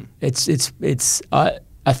that. It's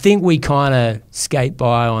I think we kind of skate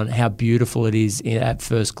by on how beautiful it is at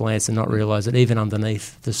first glance and not realise that even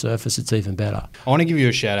underneath the surface, it's even better. I want to give you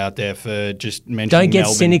a shout out there for just mentioning Don't get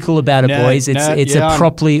Melbourne. cynical about it, boys. It's a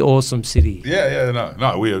properly awesome city.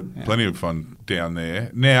 No, we had plenty of fun down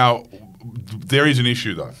there. Now, there is an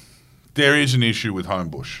issue though. There is an issue with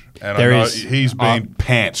Homebush. And I know he's been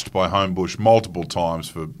pantsed by Homebush multiple times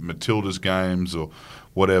for Matilda's games or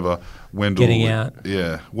whatever. Wendell, getting out.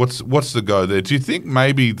 Yeah. What's the go there? Do you think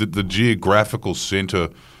maybe that the geographical centre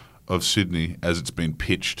of Sydney, as it's been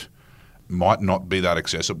pitched, might not be that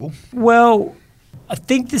accessible? Well, I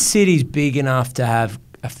think the city's big enough to have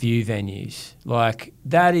a few venues. Like,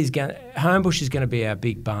 Homebush is going to be our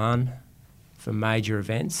big barn for major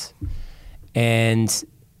events. And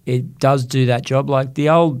it does do that job. Like the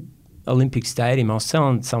old Olympic Stadium, I was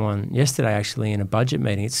telling someone yesterday actually in a budget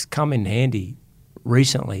meeting, it's come in handy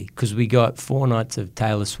recently because we got 4 nights of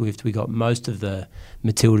Taylor Swift, we got most of the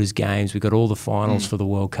Matildas games, we got all the finals for the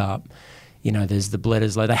World Cup. You know, there's the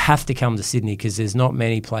Bledisloe. They have to come to Sydney because there's not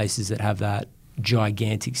many places that have that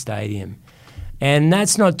gigantic stadium. And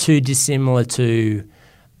that's not too dissimilar to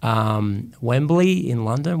Wembley in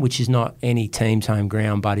London, which is not any team's home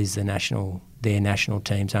ground but is their national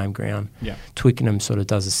team's home ground. Twickenham sort of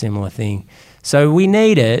does a similar thing. So we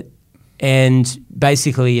need it, and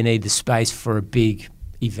basically you need the space for a big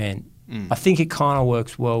event. I think it kind of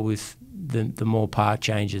works well with the more park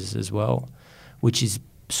changes as well, which is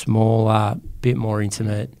smaller, bit more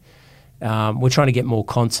intimate. We're trying to get more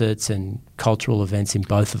concerts and cultural events in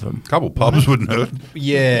both of them. A couple pubs wouldn't hurt.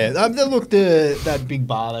 Yeah, look, that big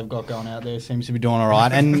bar they've got going out there seems to be doing all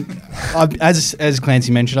right. And as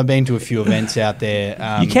Clancy mentioned, I've been to a few events out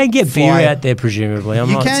there. You can get beer out there, presumably.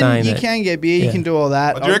 I'm not saying that. You can get beer, you can do all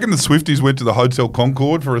that. Do you reckon the Swifties went to the Hotel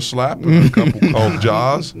Concord for a slap and a couple cold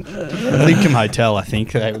jars? Lidcombe Hotel, I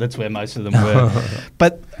think. That's where most of them were.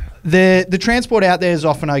 But the transport out there is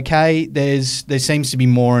often okay. There seems to be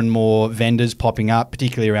more and more vendors popping up,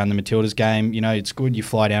 particularly around the Matildas game. You know, it's good. You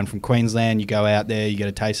fly down from Queensland, you go out there, you get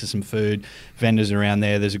a taste of some food. Vendors around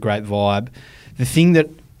there, there's a great vibe. The thing that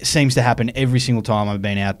seems to happen every single time I've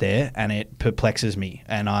been out there, and it perplexes me,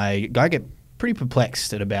 and I get pretty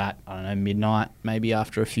perplexed at about, I don't know, midnight, maybe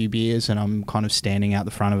after a few beers, and I'm kind of standing out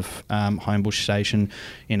the front of Homebush Station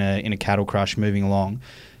in a cattle crush moving along.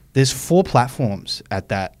 There's 4 platforms at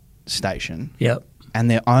that station. Yep. And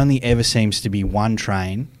there only ever seems to be one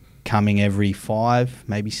train coming every 5,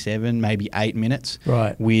 maybe 7, maybe 8 minutes.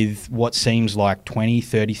 Right. With what seems like 20,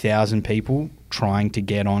 30,000 people trying to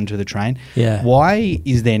get onto the train. Yeah. Why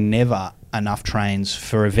is there never enough trains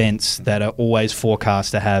for events that are always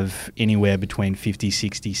forecast to have anywhere between 50,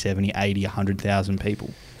 60, 70, 80, 100,000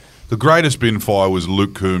 people? The greatest bin fire was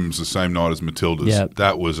Luke Coombs the same night as Matildas. Yep.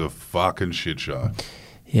 That was a fucking shit show.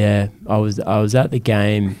 Yeah, I was at the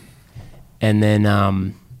game, and then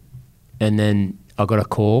I got a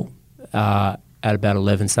call at about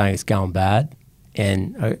 11 saying it's going bad,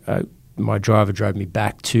 and my driver drove me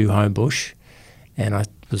back to Homebush, and I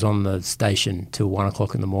was on the station till 1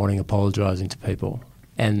 o'clock in the morning apologising to people,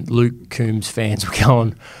 and Luke Coombs fans were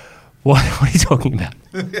going, "What are you talking about?"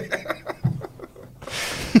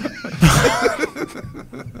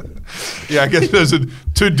 Yeah, I guess there's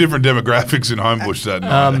 2 different demographics in Homebush that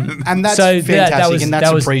night. And that's fantastic, and that's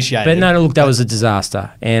appreciated. But no, look, that was a disaster,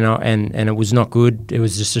 and it was not good. It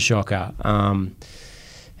was just a shocker.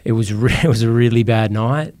 It was a really bad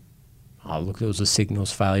night. Oh, look, there was a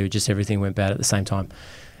signals failure. Just everything went bad at the same time.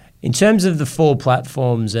 In terms of the 4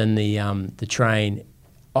 platforms and the train,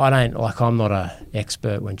 I'm not an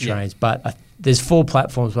expert when trains, but there's 4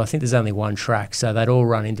 platforms, but I think there's only one track, so they'd all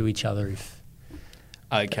run into each other if.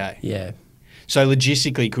 Okay. Yeah. So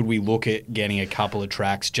logistically, could we look at getting a couple of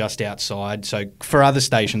tracks just outside? So for other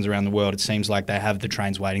stations around the world, it seems like they have the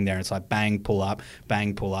trains waiting there. And it's like bang, pull up,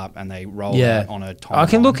 and they roll out on a timeline. I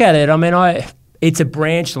can look at it. I mean, it's a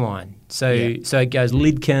branch line. So it goes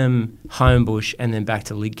Lidcombe, Homebush, and then back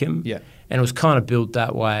to Lidcombe. Yeah. And it was kind of built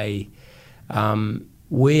that way.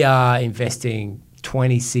 We are investing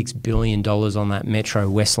 $26 billion on that Metro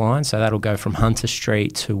West line. So that'll go from Hunter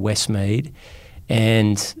Street to Westmead.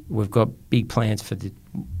 And we've got big plans for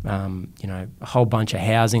a whole bunch of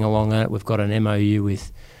housing along it. We've got an MOU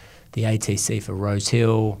with the ATC for Rose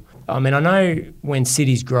Hill. I mean, I know when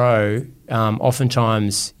cities grow,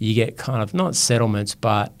 oftentimes you get kind of not settlements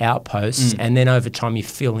but outposts, and then over time you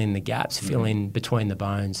fill in the gaps, fill in between the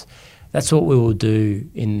bones. That's what we will do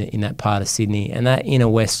in that part of Sydney. And that inner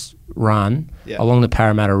west run along the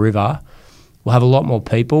Parramatta River will have a lot more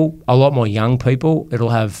people, a lot more young people. It'll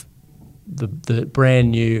have the brand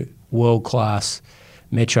new world-class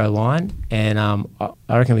metro line, and I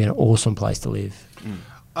reckon it'll be an awesome place to live.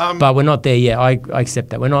 But we're not there yet. I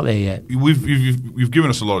accept that. We're not there yet. You've given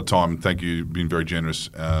us a lot of time. Thank you. You've been very generous,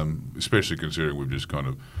 especially considering we've just kind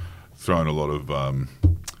of thrown a lot of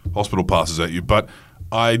hospital passes at you. But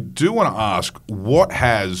I do want to ask,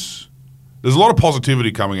 there's a lot of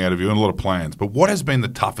positivity coming out of you and a lot of plans, but what has been the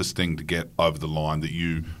toughest thing to get over the line that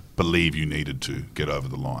you believe you needed to get over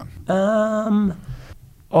the line?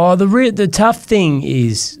 The tough thing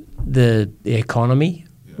is the economy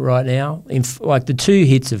right now. Like the 2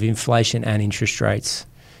 hits of inflation and interest rates.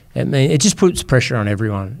 It just puts pressure on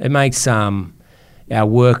everyone. It makes our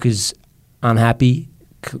workers unhappy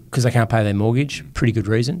because they can't pay their mortgage. Pretty good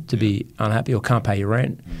reason to be unhappy, or can't pay your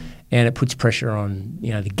rent. And it puts pressure on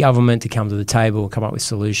the government to come to the table and come up with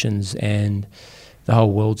solutions. And the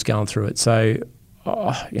whole world's going through it. So.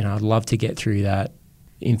 I'd love to get through that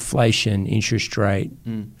inflation, interest rate,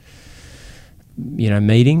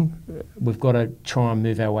 meeting. We've got to try and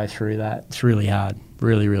move our way through that. It's really hard,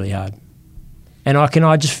 really, really hard. And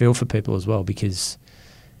I just feel for people as well, because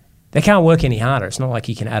they can't work any harder. It's not like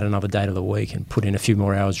you can add another day to the week and put in a few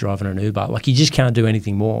more hours driving an Uber. Like, you just can't do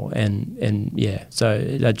anything more. And so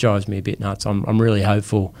that drives me a bit nuts. I'm really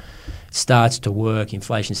hopeful it starts to work,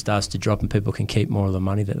 inflation starts to drop, and people can keep more of the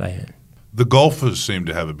money that they earn. The golfers seem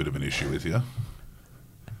to have a bit of an issue with you.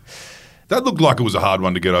 That looked like it was a hard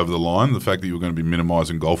one to get over the line. The fact that you were going to be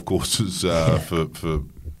minimising golf courses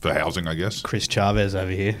for housing, I guess. Chris Chavez over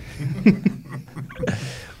here.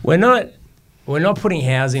 We're not putting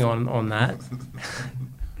housing on that.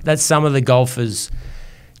 That's some of the golfers'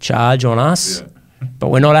 charge on us, but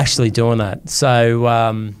we're not actually doing that. So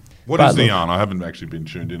what is the yarn? I haven't actually been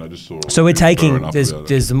tuned in. I just saw. So we're taking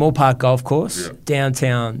there's the Moore Park Golf Course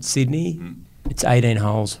downtown Sydney. It's 18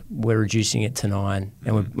 holes. We're reducing it to 9,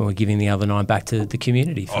 and we're giving the other 9 back to the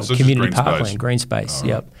community for so community green parkland, space. green space. Oh,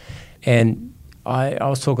 yep. And I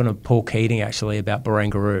was talking to Paul Keating actually about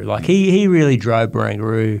Barangaroo. Like he really drove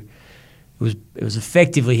Barangaroo. It was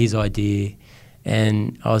effectively his idea,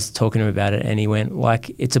 and I was talking to him about it, and he went like,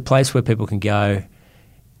 it's a place where people can go.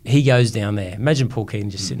 He goes down there. Imagine Paul Keating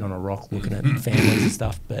just sitting on a rock looking at families and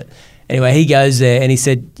stuff. But anyway, he goes there and he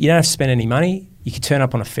said, you don't have to spend any money. You can turn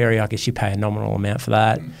up on a ferry. I guess you pay a nominal amount for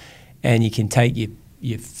that. And you can take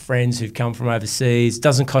your friends who've come from overseas. It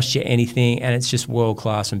doesn't cost you anything, and it's just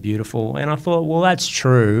world-class and beautiful. And I thought, well, that's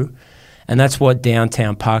true. And that's what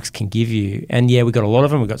downtown parks can give you. And, yeah, we've got a lot of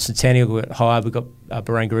them. We've got Centennial, we've got Hyde, we've got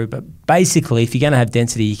Barangaroo. But basically, if you're going to have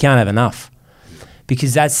density, you can't have enough.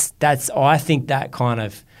 Because that's I think that kind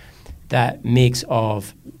of that mix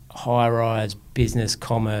of high-rise, business,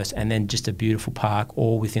 commerce, and then just a beautiful park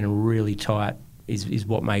all within a really tight is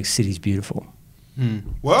what makes cities beautiful.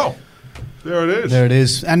 Well, there it is. There it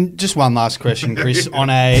is. And just one last question, Chris, on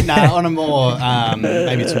a more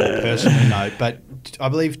maybe it's a more personal note, but I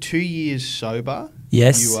believe 2 years sober.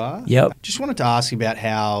 Yes. You are. Yep. Just wanted to ask you about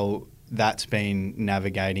how that's been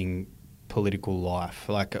navigating political life.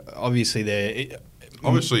 Like, obviously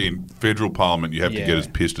Obviously, in federal parliament, you have to get as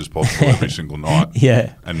pissed as possible every single night.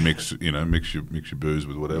 Yeah. And mix your booze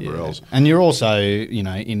with whatever else. And you're also,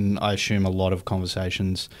 in, I assume, a lot of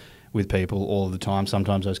conversations with people all the time.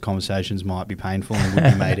 Sometimes those conversations might be painful and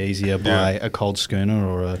would be made easier by a cold schooner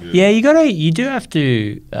or a... Yeah, you do have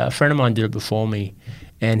to... A friend of mine did it before me,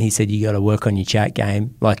 and he said you got to work on your chat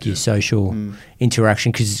game, like your social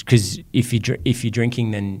interaction, because if you're drinking,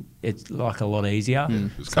 then it's like a lot easier.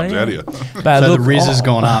 Just comes out of you. But So look, the Riz has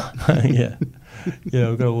gone up. Yeah,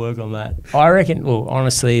 we've got to work on that. I reckon. Well,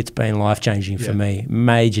 honestly, it's been life changing for me.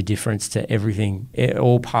 Major difference to everything,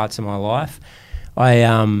 all parts of my life. I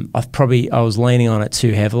was leaning on it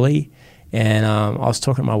too heavily, and I was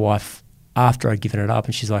talking to my wife after I'd given it up,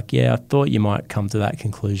 and she's like, "Yeah, I thought you might come to that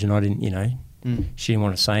conclusion. I didn't, She didn't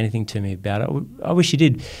want to say anything to me about it. I wish she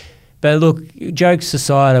did." But look, jokes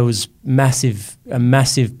aside, it was a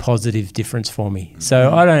massive positive difference for me.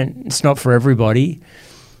 So it's not for everybody,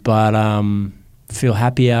 but feel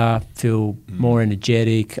happier, feel more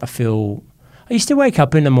energetic. I used to wake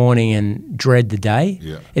up in the morning and dread the day.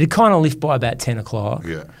 Yeah. It'd kind of lift by about 10 o'clock.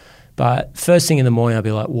 Yeah. But first thing in the morning, I'd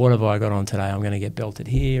be like, what have I got on today? I'm going to get belted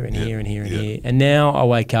here and here and here and here. And now I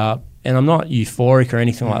wake up and I'm not euphoric or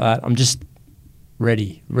anything like that. I'm just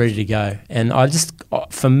ready to go. And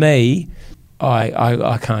for me,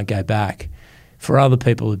 I can't go back. For other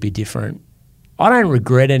people, it'd be different. I don't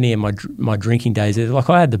regret any of my drinking days. Like,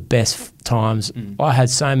 I had the best times. I had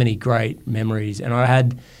so many great memories, and I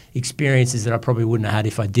had experiences that I probably wouldn't have had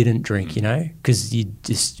if I didn't drink. Because you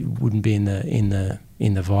just wouldn't be in the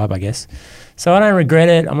vibe, I guess. So I don't regret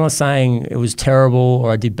it. I'm not saying it was terrible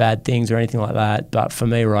or I did bad things or anything like that. But for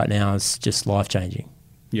me right now, it's just life changing.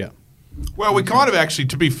 Yeah. Well, we kind of actually,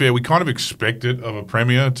 to be fair, we kind of expected of a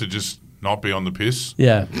premier to just not be on the piss.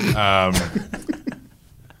 Yeah.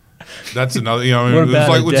 That's another, it was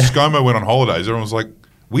like when ScoMo went on holidays, everyone was like,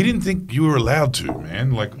 we didn't think you were allowed to,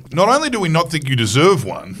 man. Like, not only do we not think you deserve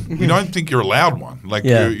one, we don't think you're allowed one. Like,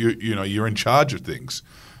 you're in charge of things.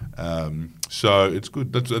 So it's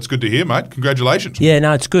good. That's good to hear, mate. Congratulations. Yeah,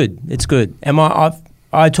 no, it's good. It's good. And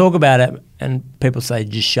I talk about it, and people say,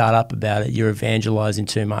 just shut up about it. You're evangelising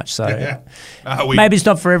too much. So maybe it's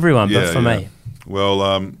not for everyone, but for me.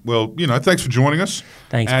 Well, thanks for joining us.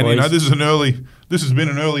 Thanks, and, boys. This has been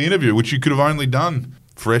an early interview, which you could have only done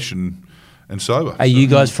fresh and sober. Are you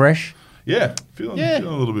guys fresh? Yeah, feeling a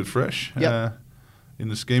little bit fresh. Yep. In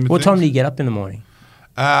the scheme of What things. time do you get up in the morning?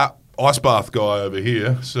 Ice bath guy over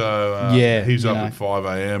here. So he's up at 5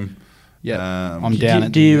 a.m. Yeah, I'm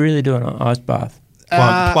down. Do you really do an ice bath?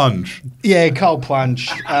 Plunge. Yeah, cold plunge.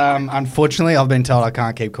 Unfortunately, I've been told I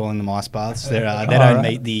can't keep calling them ice baths. They don't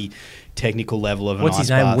meet the technical level of an What's ice his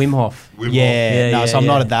name? bath. Wim Hof. So I'm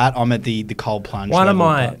not at that. I'm at the cold plunge. One of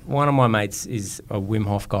level, my mates is a Wim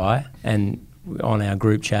Hof guy, and on our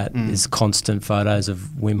group chat there's constant photos of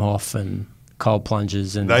Wim Hof and cold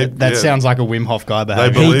plunges, and that sounds like a Wim Hof guy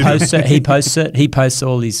behaviour. He posts it. He posts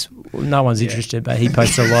all these. No one's interested, but he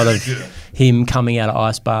posts a lot of him coming out of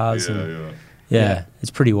ice baths. Yeah, it's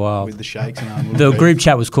pretty wild. with the shakes and The group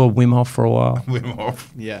chat was called Wim Hof for a while. Wim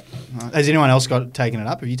Hof. Yeah. Has anyone else taken it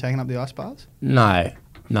up? Have you taken up the ice baths? No.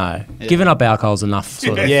 Giving up alcohol's enough.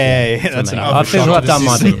 Sort of. Yeah, for that's me. enough. I feel Shock I've to done the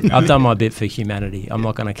my system. bit. I've done my bit for humanity. I'm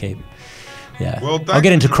not going to keep. Yeah. Well, I'll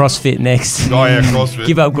get into CrossFit next. Oh, yeah, CrossFit.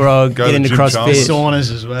 Give up grog. Go Get to into Jim CrossFit.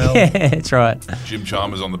 Saunas as well. Yeah, that's right. Jim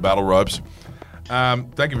Chalmers on the battle ropes.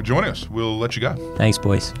 Thank you for joining us. We'll let you go. Thanks,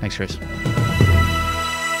 boys. Thanks, Chris.